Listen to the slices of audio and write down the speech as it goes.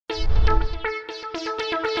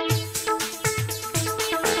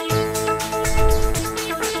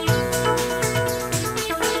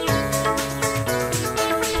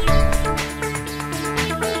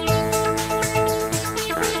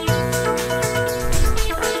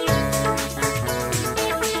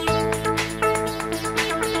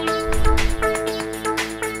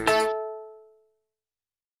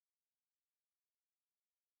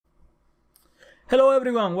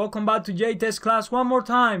everyone, welcome back to JTest class one more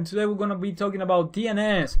time. Today we're gonna be talking about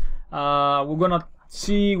DNS. We're gonna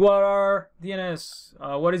see what are DNS.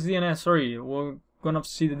 What is DNS? Sorry, we're gonna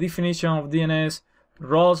see the definition of DNS,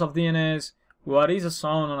 roles of DNS, what is a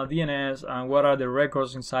zone on a DNS, and what are the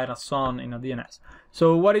records inside a zone in a DNS.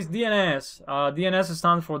 So what is DNS? DNS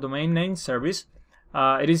stands for Domain Name Service.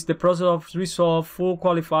 It is the process of resolve full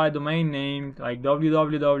qualified domain name like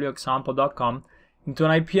www.example.com into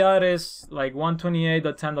an IP address like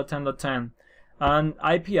 128.10.10.10 and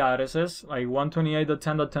IP addresses like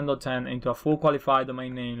 128.10.10.10 into a full qualified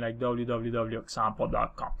domain name like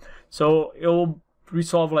www.example.com. So it will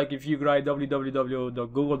resolve like if you write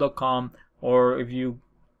www.google.com, or if you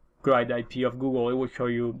write the IP of Google, it will show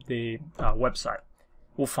you the website.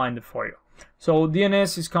 We'll find it for you. So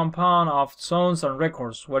DNS is compound of zones and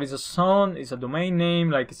records. What is a zone? Is a domain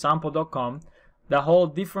name like example.com that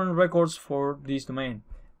hold different records for this domain.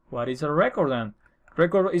 What is a record then?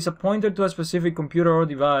 Record is a pointer to a specific computer or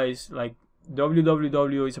device, like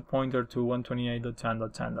www is a pointer to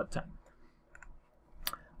 128.10.10.10.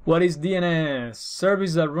 What is DNS?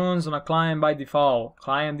 Service that runs on a client by default,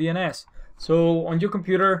 client DNS. So on your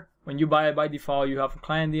computer, when you buy it by default, you have a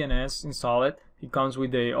client DNS installed. It comes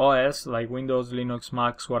with the OS, like Windows, Linux,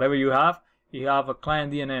 Macs, whatever you have a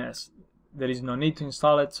client DNS. There is no need to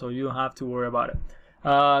install it, so you don't have to worry about it.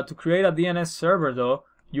 To create a DNS server though,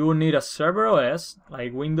 you will need a server OS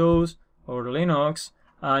like Windows or Linux,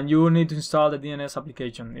 and you will need to install the DNS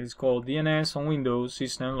application. It's called DNS on Windows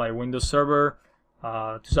system like Windows Server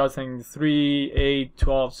 2003, 8,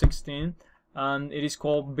 12, 16, and it is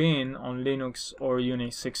called bin on Linux or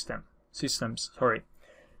Unix systems.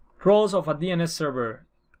 Roles of a DNS server.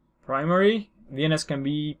 Primary. DNS can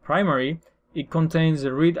be primary. It contains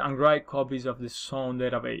the read and write copies of the zone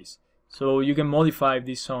database. So you can modify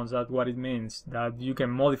these zones. That's what it means, that you can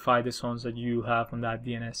modify the zones that you have on that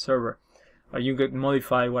DNS server. Or you can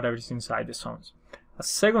modify whatever is inside the zones. A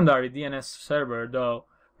secondary DNS server, though,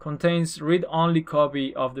 contains read-only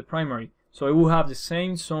copy of the primary. So it will have the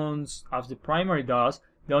same zones as the primary does.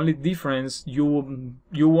 The only difference, you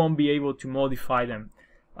won't be able to modify them.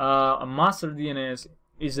 A master DNS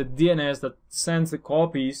is a DNS that sends the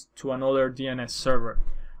copies to another DNS server.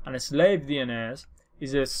 And a slave DNS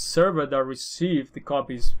is a server that receives the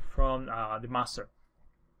copies from the master.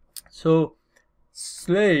 So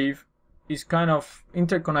slave is kind of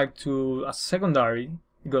interconnected to a secondary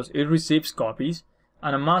because it receives copies,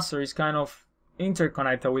 and a master is kind of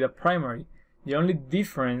interconnected with a primary. The only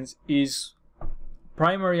difference is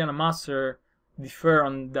primary and a master differ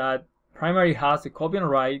on that primary has the copy and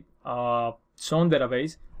write zone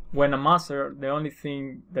database, when a master, the only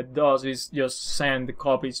thing that does is just send the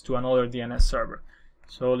copies to another DNS server.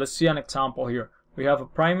 So let's see an example here. We have a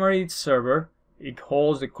primary server. It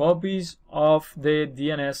holds the copies of the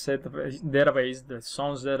DNS database, the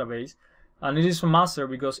zones database, and it is a master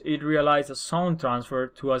because it realized a zone transfer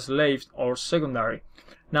to a slave or secondary.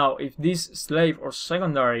 Now, if this slave or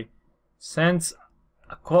secondary sends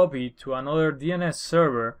a copy to another DNS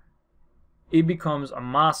server, it becomes a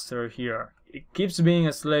master here. It keeps being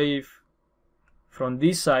a slave from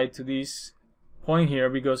this side to this point here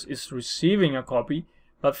because it's receiving a copy,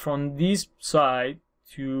 but from this side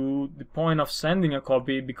to the point of sending a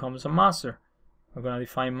copy, it becomes a master. We're going to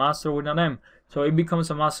define master with an M. So it becomes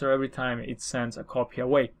a master every time it sends a copy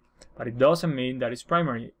away. But it doesn't mean that it's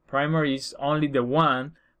primary. Primary is only the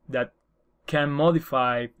one that can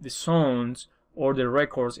modify the zones or the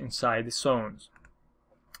records inside the zones.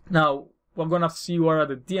 Now, we're going to see what are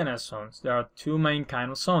the DNS zones. There are two main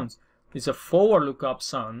kinds of zones. It's a forward lookup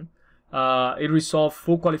zone. It resolves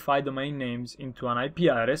full qualified domain names into an IP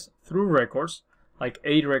address through records, like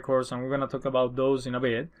 8 records, and we're going to talk about those in a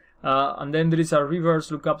bit. And then there is a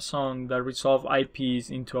reverse lookup zone that resolves IPs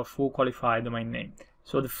into a full qualified domain name.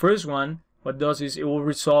 So the first one, what it does is it will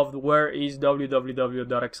resolve where is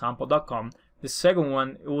www.example.com. The second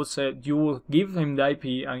one, it will say you will give him the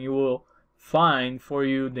IP and it will find for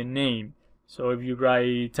you the name. So if you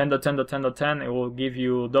write 10.10.10.10, it will give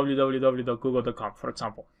you www.google.com, for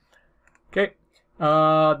example. Okay.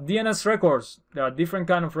 DNS records. There are different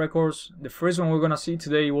kinds of records. The first one we're going to see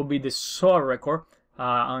today will be the SOA record,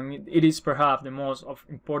 and it is perhaps the most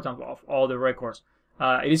important of all the records.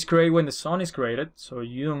 It is created when the zone is created, so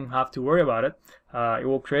you don't have to worry about it. It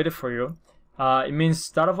will create it for you. It means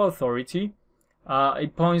start of authority.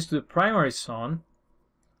 It points to the primary zone,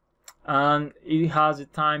 and it has the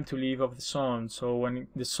time to leave of the zone. So when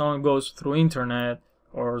the zone goes through internet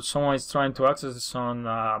or someone is trying to access the zone,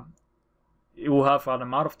 it will have an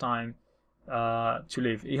amount of time to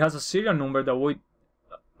leave. It has a serial number that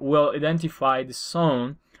will identify the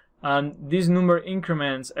zone and this number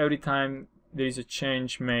increments every time there is a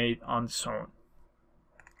change made on the zone.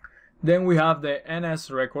 Then we have the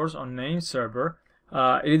NS records on name server.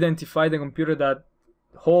 It identifies the computer that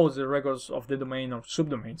holds the records of the domain or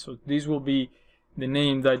subdomain. So this will be the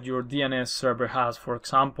name that your DNS server has. For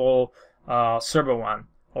example, server 1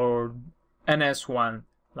 or NS1,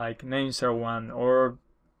 like name server 1, or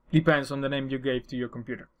depends on the name you gave to your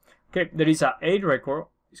computer. Okay, there is a record.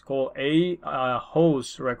 It's called a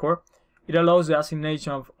host record. It allows the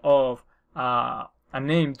assignation of a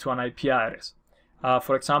name to an IP address.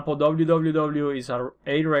 For example, www is a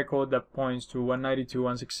record that points to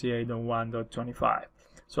 192.168.1.25.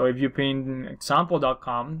 So if you ping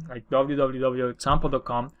example.com, like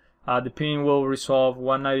www.example.com, the ping will resolve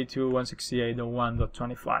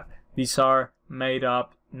 192.168.1.25. These are made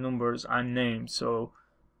up numbers and names. So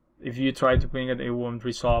if you try to ping it, it won't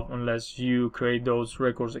resolve unless you create those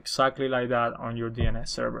records exactly like that on your DNS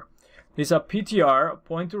server. This is a PTR,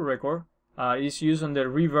 point to record. Is used on the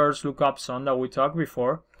reverse lookup zone that we talked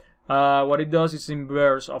before. What it does is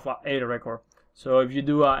inverse of a record. So if you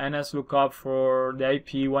do a NS lookup for the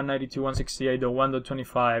IP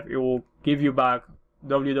 192.168.1.25, it will give you back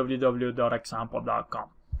www.example.com.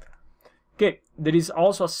 Okay, there is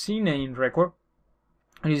also a CNAME record.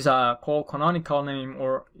 It is called canonical name,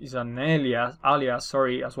 or is an alias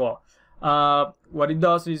as well. What it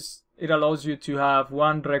does is it allows you to have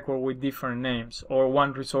one record with different names, or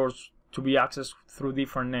one resource to be accessed through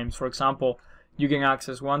different names. For example, you can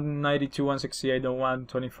access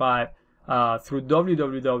 192.168.1.25 through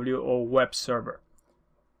www or web server.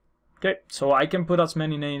 Okay, so I can put as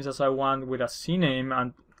many names as I want with a CNAME,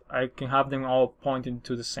 and I can have them all pointing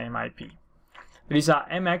to the same IP. There is a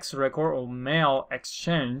MX record, or mail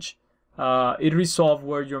exchange. It resolves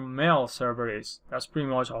where your mail server is. That's pretty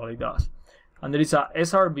much all it does. And there is a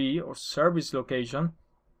SRB, or service location,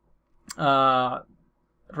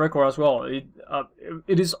 record as well. It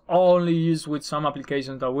is only used with some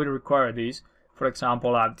applications that will require this. For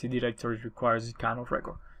example, Active Directory requires this kind of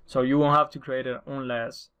record. So you won't have to create it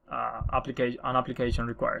unless an application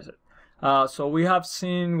requires it. So we have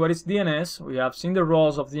seen what is DNS. We have seen the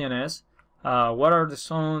roles of DNS. What are the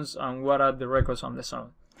zones and what are the records on the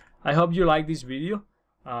zone. I hope you like this video.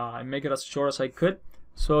 I make it as short as I could.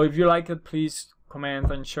 So if you like it, please comment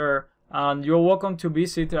and share. And you're welcome to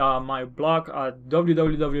visit my blog at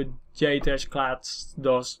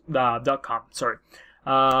www.jtechclass.com. Sorry.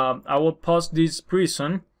 I will post this pretty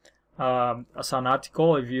soon as an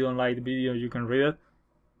article. If you don't like the video, you can read it.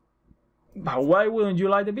 But why wouldn't you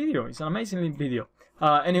like the video? It's an amazing video.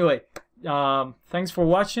 Anyway, thanks for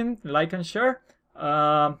watching. Like and share.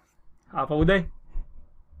 Have a good day.